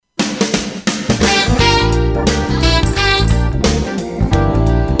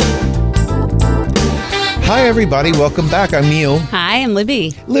Hi, everybody. Welcome back. I'm Neal. Hi, I'm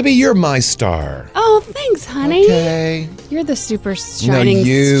Libby. Libby, you're my star. Oh, thanks, honey. Okay. You're the super shining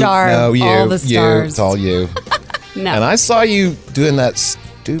star of all the stars. It's all you. No. And I saw you doing that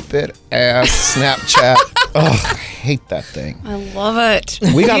stupid ass Snapchat. Oh, I hate that thing. I love it.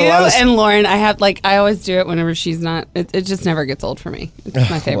 We got you a lot of and Lauren, I always do it whenever she's not. It just never gets old for me. It's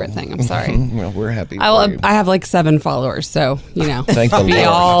my favorite thing. I'm sorry. Well, we're happy. I have like 7 followers, so Thank the be Lord.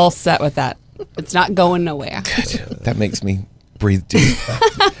 all set with that. It's not going nowhere. That makes me breathe deep.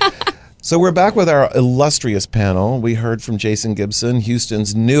 So we're back with our illustrious panel. We heard from Jason Gibson,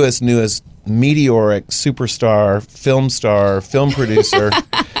 Houston's newest meteoric superstar, film producer,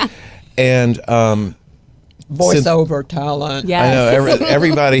 and voiceover talent. Yes. I know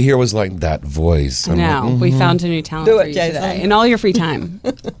everybody here was like, that voice. I know. We found a new talent Do for it, you Jason. today. In all your free time.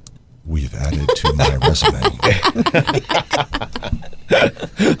 We've added to my resume.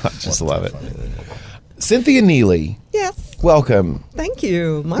 I just love it. Cynthia Neely, Yes. welcome. Thank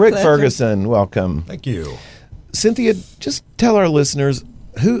you. My Rick pleasure. Ferguson, welcome. Thank you. Cynthia, just tell our listeners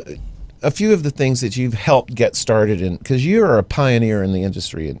a few of the things that you've helped get started in, because you are a pioneer in the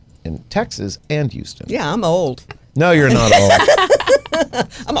industry in Texas and Houston. Yeah, I'm old. No, you're not old.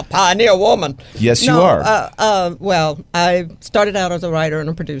 I'm a pioneer woman. Yes, you are. Well, I started out as a writer and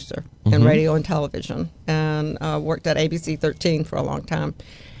a producer in radio and television, and worked at ABC 13 for a long time.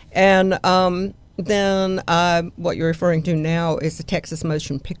 And then what you're referring to now is the Texas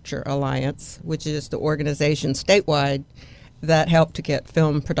Motion Picture Alliance, which is the organization statewide that helped to get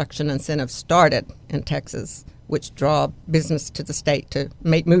film production incentives started in Texas, which draw business to the state to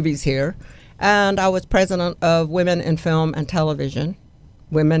make movies here. And I was president of Women in Film and Television.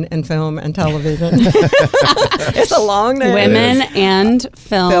 Women in Film and Television. It's a long name. Women and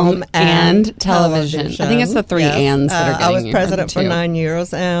film and television. I think it's the 3 ands that are getting I was you, president for too. 9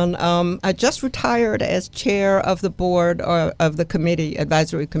 years, and I just retired as chair of the board of the committee,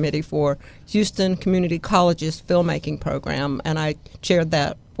 advisory committee for Houston Community College's filmmaking program, and I chaired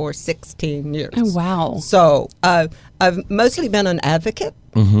that for 16 years. Oh, wow. So I've mostly been an advocate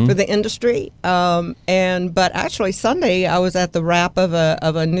for the industry, but actually Sunday I was at the wrap of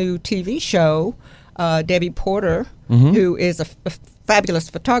a new TV show. Debbie Porter, who is a fabulous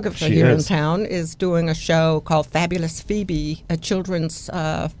photographer She here is. in town, is doing a show called Fabulous Phoebe, a children's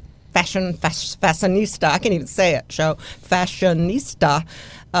fashionista. I can't even say it. Fashionista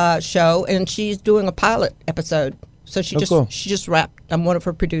show, and she's doing a pilot episode. So she just wrapped. I'm one of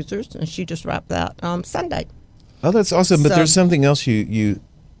her producers, and she just wrapped that Sunday. Oh, that's awesome. But So- there's something else you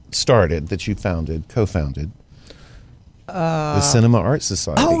started, that you co-founded. The Cinema Art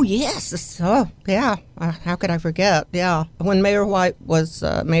Society. Oh, yes. Yeah. How could I forget? Yeah. When Mayor White was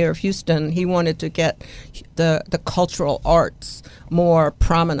mayor of Houston, he wanted to get the cultural arts more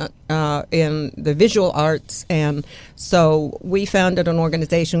prominent in the visual arts. And so we founded an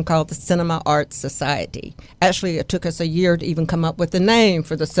organization called the Cinema Arts Society. Actually, it took us a year to even come up with the name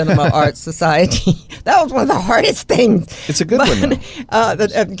for the Cinema Arts Society. That was one of the hardest things. It's a good one,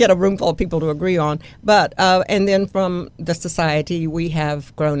 though. Get a room full of people to agree on. But and then from the society, we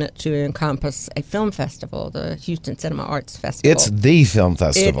have grown it to encompass a film festival, the Houston Cinema Arts Festival. It's the film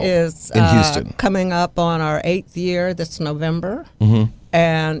festival It is in Houston. coming up on our 8th year this November.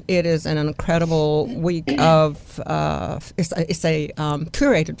 And it is an incredible week of it's a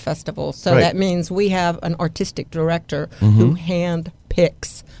curated festival. So Right. that means we have an artistic director who hand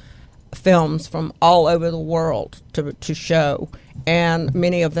picks films from all over the world to show, and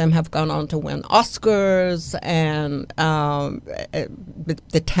many of them have gone on to win Oscars, and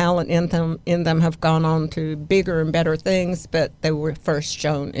the talent in them have gone on to bigger and better things, but they were first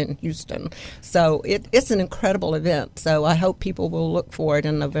shown in Houston. So it's an incredible event. So I hope people will look for it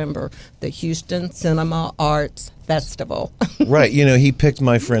in November, the Houston Cinema Arts Festival. Right. You know, he picked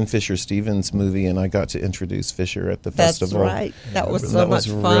my friend Fisher Stevens' movie, and I got to introduce Fisher at the That's festival. right. That was so That much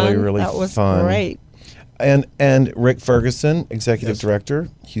was fun. really, really that was fun. great. And Rick Ferguson, Executive Yes. Director,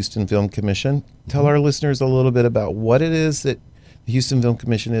 Houston Film Commission. Tell our listeners a little bit about what it is that the Houston Film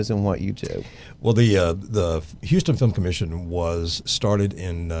Commission is and what you do. Well, the Houston Film Commission was started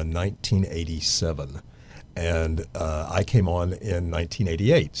in 1987, and I came on in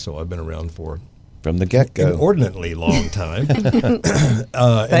 1988. So I've been around for From the get-go. inordinately long time.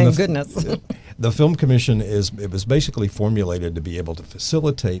 Thank goodness. The Film Commission was basically formulated to be able to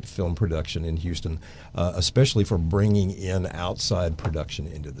facilitate film production in Houston, especially for bringing in outside production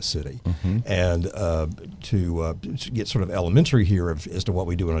into the city. And to get sort of elementary here as to what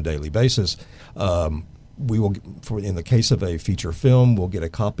we do on a daily basis, we will, in the case of a feature film, we'll get a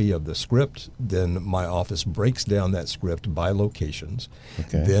copy of the script. Then my office breaks down that script by locations.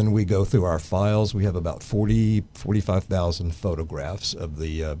 Okay. Then we go through our files. We have about 45,000 photographs of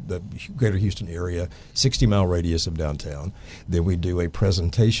the greater Houston area, 60-mile radius of downtown. Then we do a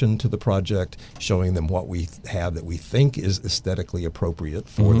presentation to the project, showing them what we have that we think is aesthetically appropriate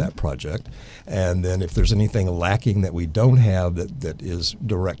for that project. And then if there's anything lacking that we don't have that is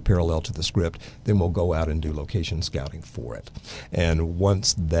direct parallel to the script, then we'll go out and do location scouting for it. And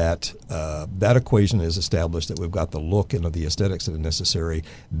once that equation is established, that we've got the look and the aesthetics that are necessary,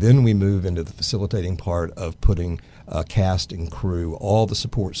 then we move into the facilitating part of putting cast and crew, all the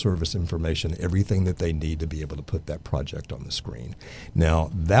support service information, everything that they need to be able to put that project on the screen. Now,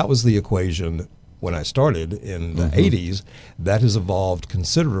 that was the equation when I started in the 80s. That has evolved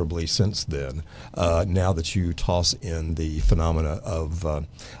considerably since then, now that you toss in the phenomena of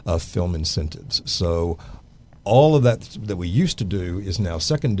film incentives. So all of that we used to do is now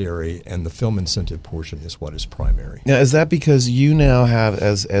secondary, and the film incentive portion is what is primary. Now, is that because you now have,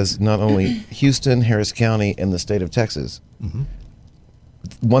 as not only Houston, Harris County, and the state of Texas,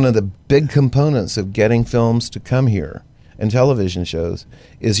 one of the big components of getting films to come here and television shows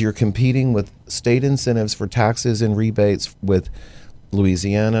is you're competing with state incentives for taxes and rebates with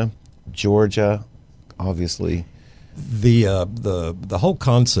Louisiana, Georgia, obviously. The whole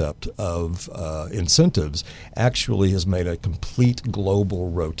concept of incentives actually has made a complete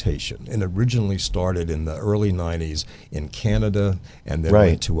global rotation, and originally started in the early 90s in Canada, and then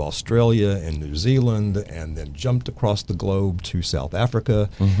went to Australia and New Zealand, and then jumped across the globe to South Africa,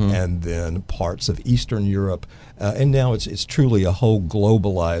 and then parts of Eastern Europe, and now it's truly a whole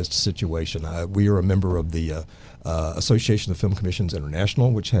globalized situation. We are a member of the Association of Film Commissions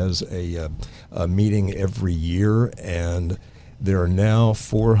International, which has a meeting every year, and there are now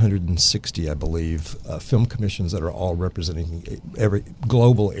 460, I believe, film commissions that are all representing every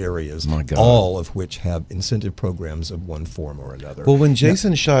global areas, all of which have incentive programs of one form or another. Well, when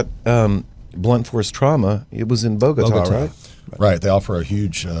Jason shot Blunt Force Trauma, it was in Bogota, right? Right. They offer a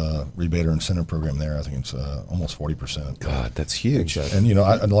huge rebate or incentive program there. I think it's almost 40%. God, that's huge. And, you know,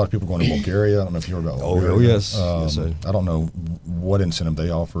 a lot of people going to Bulgaria. I don't know if you heard about Bulgaria. Oh, yes. I don't know what incentive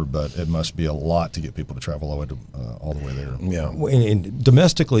they offer, but it must be a lot to get people to travel all the way there. Yeah. And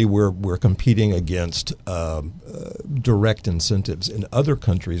domestically, we're competing against direct incentives. In other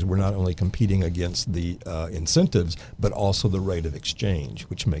countries, we're not only competing against the incentives, but also the rate of exchange,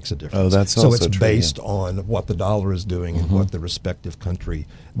 which makes a difference. Oh, that's so also it's true, based on what the dollar is doing and what the respective country,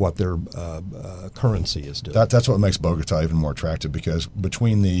 what their currency is doing. That's what makes Bogota even more attractive, because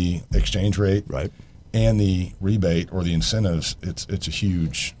between the exchange rate and the rebate or the incentives, it's a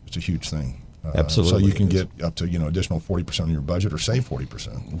huge thing. Absolutely. So you can get up to additional 40% on your budget, or save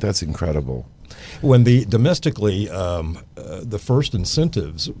 40%. That's incredible. When domestically, the first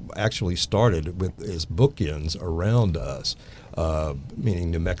incentives actually started as bookends around us, meaning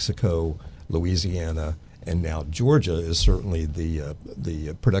New Mexico, Louisiana, and now Georgia is certainly the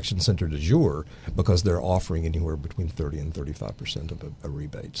production center du jour, because they're offering anywhere between 30 and 35% of a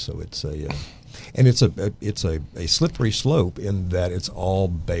rebate. So it's a slippery slope, in that it's all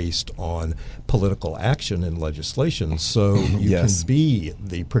based on political action and legislation. So you can be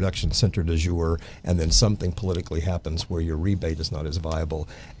the production center du jour, and then something politically happens where your rebate is not as viable,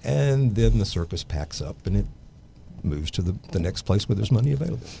 and then the circus packs up and it moves to the next place where there's money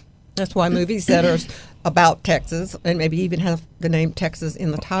available. That's why movies that are about Texas, and maybe even have the name Texas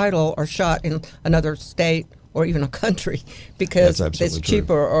in the title, are shot in another state or even a country, because it's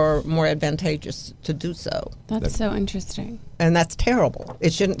cheaper or more advantageous to do so. That's so interesting. And that's terrible.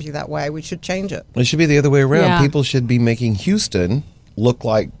 It shouldn't be that way. We should change it. It should be the other way around. Yeah. People should be making Houston look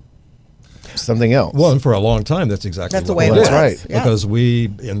like something else. Well, and for a long time, that's exactly That's the what way it it was. was. Right. Yeah. Because we,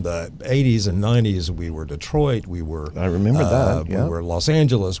 in the 80s and 90s, we were Detroit, we were... I remember that, yeah. We were Los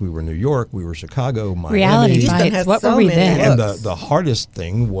Angeles, we were New York, we were Chicago, Miami. Reality Houston bites. has What so were we many then? looks. And the hardest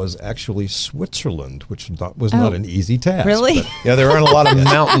thing was actually Switzerland, which was not an easy task. Really? Yeah, there aren't a lot of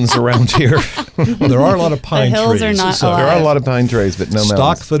mountains around here. Well, there are a lot of pine The hills trees. are not so There are a alive. lot of pine trees, but no stock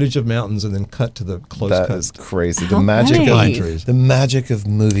mountains. footage of mountains and then cut to the close That cut. is crazy. How The magic funny. of Pine trees. the magic of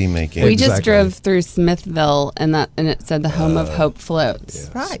movie making. We just Exactly. drove through Smithville, and it said the home of hope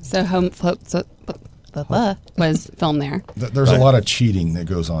floats. Right. So home floats was filmed there. There's a lot of cheating that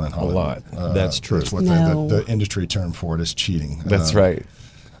goes on in Hollywood. lot. That's true. That's what No. the industry term for it is cheating. That's right.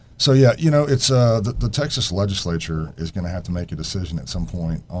 So yeah, it's the Texas legislature is going to have to make a decision at some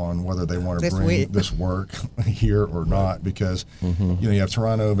point on whether they want to bring this work here or not, because you have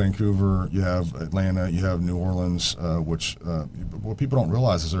Toronto, Vancouver, you have Atlanta, you have New Orleans, which what people don't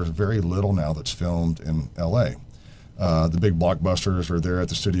realize is there's very little now that's filmed in L.A. The big blockbusters are there at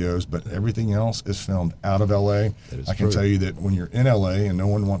the studios, but everything else is filmed out of L.A. I can tell you that when you're in L.A. and no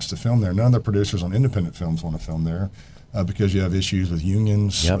one wants to film there, none of the producers on independent films want to film there. Because you have issues with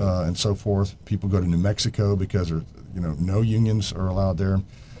unions and so forth. People go to New Mexico because no unions are allowed there.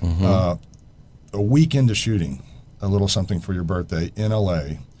 A week into shooting a little something for your birthday in LA,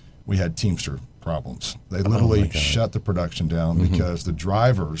 we had Teamster problems. They literally shut the production down because they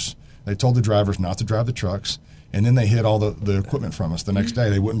told the drivers not to drive the trucks, and then they hid all the equipment from us. The next day,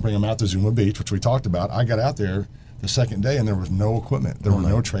 they wouldn't bring them out to Zuma Beach, which we talked about. I got out there the second day, and there was no equipment. There were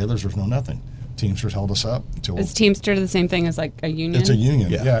no trailers. There was no nothing. Teamsters held us up until. Is Teamster the same thing as like a union? It's a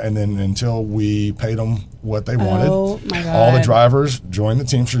union, yeah. And then until we paid them what they wanted, my God. all the drivers joined the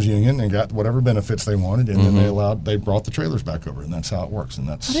Teamsters union and got whatever benefits they wanted, and then they brought the trailers back over, and that's how it works. And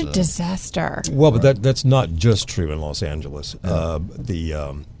that's what a disaster. Well, but that's not just true in Los Angeles.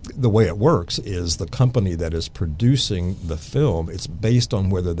 The way it works is the company that is producing the film, it's based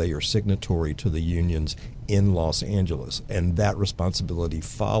on whether they are signatory to the unions in Los Angeles, and that responsibility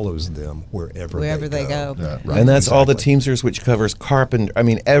follows them wherever they go. Yeah. Right. And that's all the Teamsters, which covers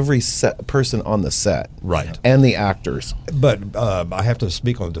every person on the set. Right. And the actors. But I have to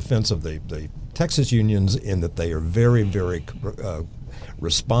speak on defense of the Texas unions in that they are very, very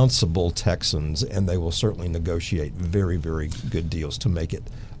responsible Texans, and they will certainly negotiate very, very good deals to make it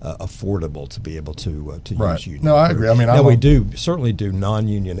affordable to be able to use union. No, I agree. I mean, we certainly do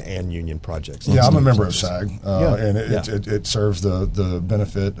non-union and union projects. Yeah, I'm a member of SAG, and it serves the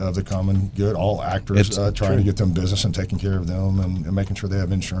benefit of the common good. All actors trying to get them business and taking care of them and making sure they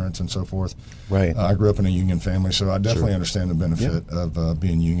have insurance and so forth. Right. I grew up in a union family, so I definitely understand the benefit of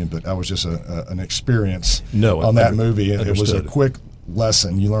being union. But that was just an experience on that movie. It was a quick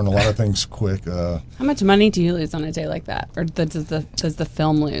lesson. You learn a lot of things quick. How much money do you lose on a day like that, or does the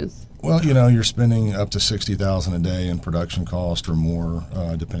film lose? Well, you're spending up to $60,000 a day in production cost or more,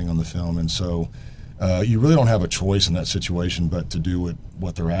 depending on the film, and so you really don't have a choice in that situation but to do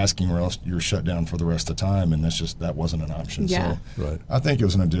what they're asking, or else you're shut down for the rest of the time, and that wasn't an option. Yeah. So I think it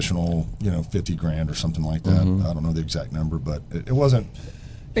was an additional $50,000 or something like that. I don't know the exact number, but it wasn't.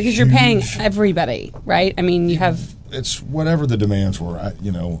 Because you're paying everybody, right? I mean, you have. It's whatever the demands were,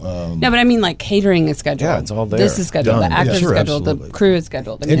 No, but I mean, like catering is scheduled. Yeah, it's all there. This is scheduled. Done. The actor is scheduled. Absolutely. The crew is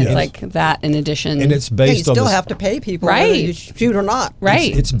scheduled. I mean, it's like that in addition. And it's based on you still have to pay people whether you shoot or not.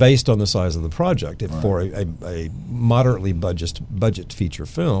 Right. It's based on the size of the project. If for a moderately budget feature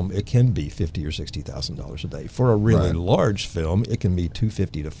film, it can be $50,000 or $60,000 a day. For a really large film, it can be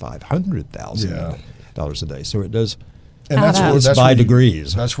 $250,000 to $500,000 a day. So it does. And that's by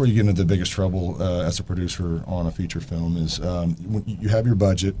degrees. That's where you get into the biggest trouble as a producer on a feature film is when you have your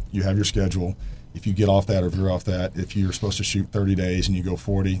budget, you have your schedule. If you get off that or veer off that, if you're supposed to shoot 30 days and you go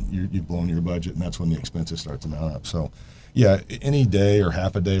 40, you've blown your budget, and that's when the expenses start to mount up. So, yeah, any day or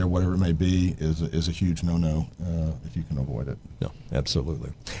half a day or whatever it may be is a huge no-no if you can avoid it. No,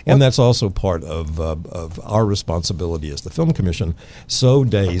 absolutely. And that's also part of our responsibility as the Film Commission, so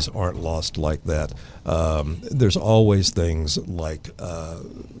days aren't lost like that. There's always things like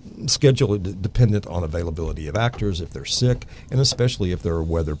schedule dependent on availability of actors if they're sick, and especially if there are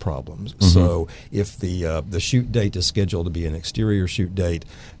weather problems. So if the shoot date is scheduled to be an exterior shoot date,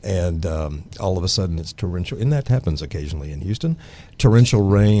 and all of a sudden it's torrential, and that happens occasionally in Houston, torrential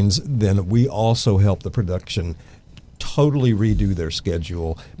rains, then we also help the production totally redo their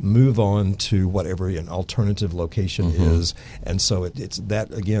schedule, move on to whatever an alternative location is, and so it's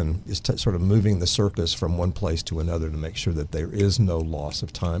that again is sort of moving the circus from one place to another to make sure that there is no loss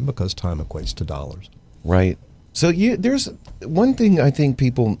of time, because time equates to dollars. Right. So there's one thing I think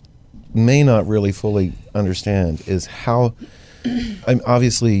people may not really fully understand is how,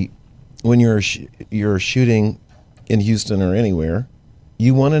 obviously, when you're shooting in Houston or anywhere,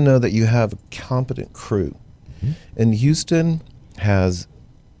 you want to know that you have a competent crew. And Houston has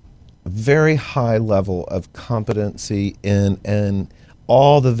a very high level of competency in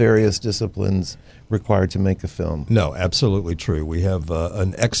all the various disciplines required to make a film. No, absolutely true. We have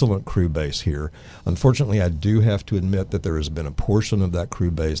an excellent crew base here. Unfortunately, I do have to admit that there has been a portion of that crew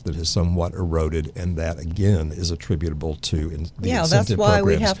base that has somewhat eroded, and that again is attributable to the incentive that's why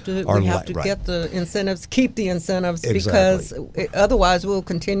we programs. have to get the incentives, keep the incentives, Exactly. because otherwise we'll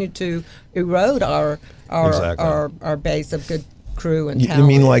continue to erode our base of good crew and You talent.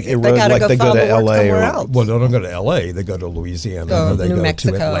 mean like They gotta like they go find to the work LA somewhere or else. Well, they don't go to L.A. They go to Louisiana, Go or they New go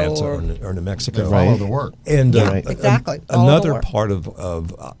Mexico to Atlanta or- or New Mexico. They follow the work. And Yeah, Right. exactly. All the Another work. part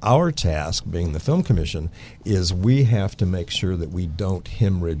of our task, being the Film Commission, is we have to make sure that we don't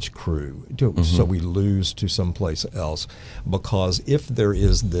hemorrhage crew, so we lose to someplace else. Because if there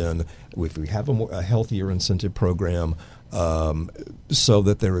is then, if we have a healthier incentive program, so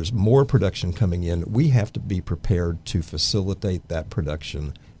that there is more production coming in, we have to be prepared to facilitate that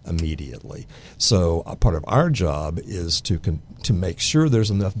production immediately. So part of our job is to make sure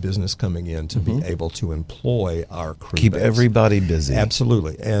there's enough business coming in to be able to employ our crew. Keep base. everybody busy.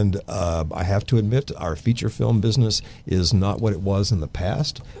 Absolutely. And I have to admit, our feature film business is not what it was in the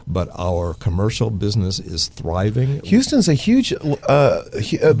past, but our commercial business is thriving. Houston's a huge That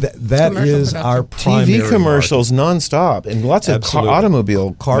Commercial is production. our primary TV commercials nonstop and lots of Absolutely.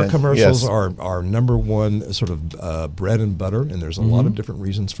 automobile Car commercials yes. are number one sort of bread and butter, and there's a lot of different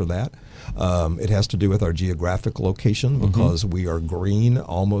reasons for that. It has to do with our geographic location because we are green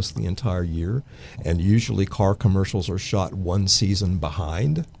almost the entire year, and usually car commercials are shot one season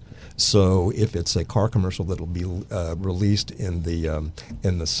behind. So if it's a car commercial that will be released in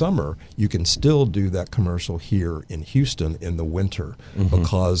the summer, you can still do that commercial here in Houston in the winter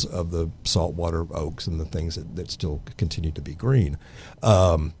because of the saltwater oaks and the things that still continue to be green.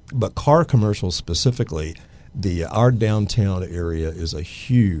 But car commercials specifically, our downtown area is a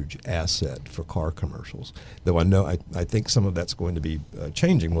huge asset for car commercials. Though I think some of that's going to be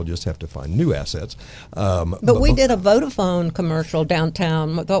changing. We'll just have to find new assets. But we did a Vodafone commercial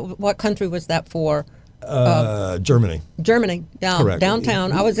downtown. What country was that for? Germany. Germany, yeah, Correct.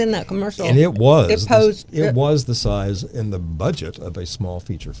 downtown. I was in that commercial. And it was the size and the budget of a small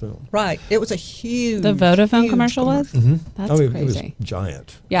feature film. Right. It was a huge. The Vodafone huge commercial was? That's It crazy. was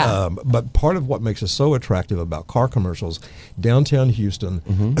giant. Yeah. But part of what makes us so attractive about car commercials, downtown Houston,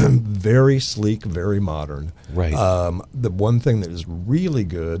 very sleek, very modern. Right. The one thing that is really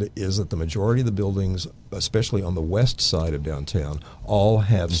good is that the majority of the buildings, especially on the west side of downtown, all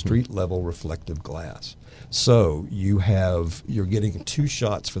have street-level reflective glass. So you're getting two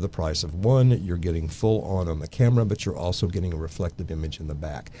shots for the price of one. You're getting full on the camera, but you're also getting a reflective image in the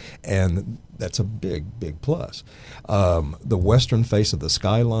back, and that's a big, big plus. The western face of the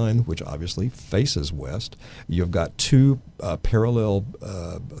skyline, which obviously faces west, you've got two parallel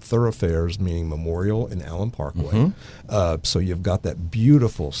thoroughfares, meaning Memorial and Allen Parkway. So you've got that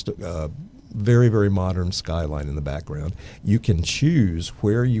beautiful very, very modern skyline in the background. You can choose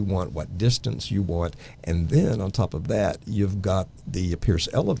where you want, what distance you want, and then on top of that, you've got the Pierce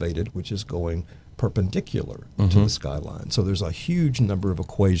Elevated, which is going perpendicular to the skyline. So there's a huge number of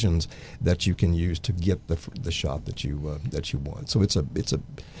equations that you can use to get the shot that you want. So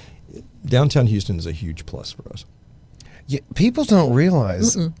downtown Houston is a huge plus for us. Yeah, people don't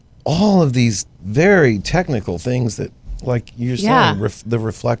realize all of these very technical things that, like you're saying, the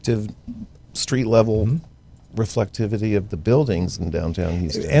reflective street level reflectivity of the buildings in downtown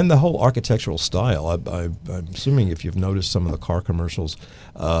Houston. And the whole architectural style. I'm assuming if you've noticed some of the car commercials,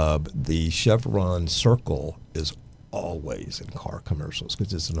 the Chevron circle is always in car commercials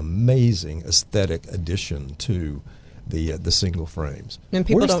because it's an amazing aesthetic addition to the single frames. And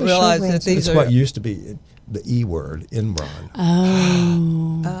people Where's don't the realize Chevron that these It's are. what used to be the E word, Enron.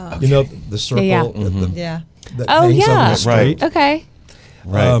 Oh. You know, the circle Yeah. Yeah. that Oh, hangs on yeah. the street. Right. Okay.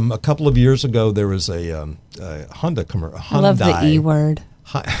 Right. A couple of years ago, there was a Honda commercial. I love the E word.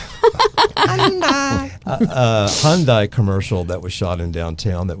 Hyundai commercial that was shot in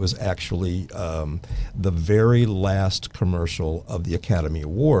downtown that was actually the very last commercial of the Academy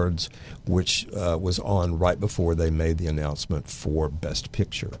Awards, which was on right before they made the announcement for Best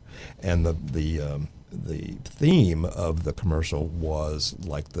Picture. And the theme of the commercial was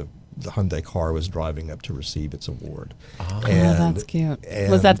like the Hyundai car was driving up to receive its award. Oh, that's cute.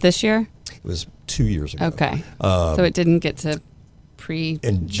 Was that this year? It was 2 years ago. Okay. So it didn't get to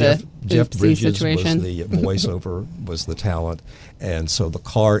And Jeff Bridges situation. was the voiceover, was the talent, and so the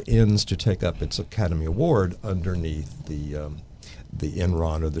car ends to take up its Academy Award underneath the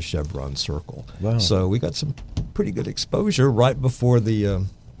Enron or the Chevron circle. Wow. So we got some pretty good exposure right before the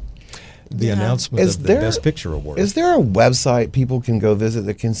announcement of the Best Picture Award. Is there a website people can go visit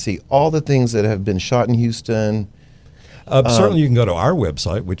that can see all the things that have been shot in Houston? Certainly you can go to our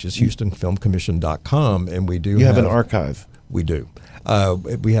website, which is HoustonFilmCommission.com, and we do You have an archive. We do.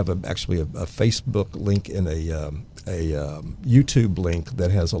 We have actually a Facebook link and a YouTube link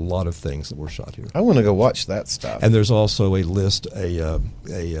that has a lot of things that were shot here. I want to go watch that stuff. And there's also a list,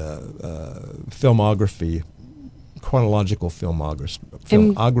 filmography chronological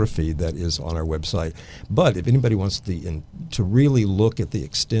filmography that is on our website. But if anybody wants to really look at the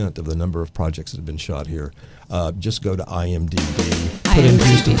extent of the number of projects that have been shot here, just go to IMDb, put in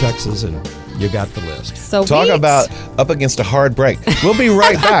Houston, Texas, and you got the list. So talk about up against a hard break. We'll be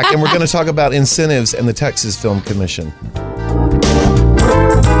right back, and we're going to talk about incentives and the Texas Film Commission.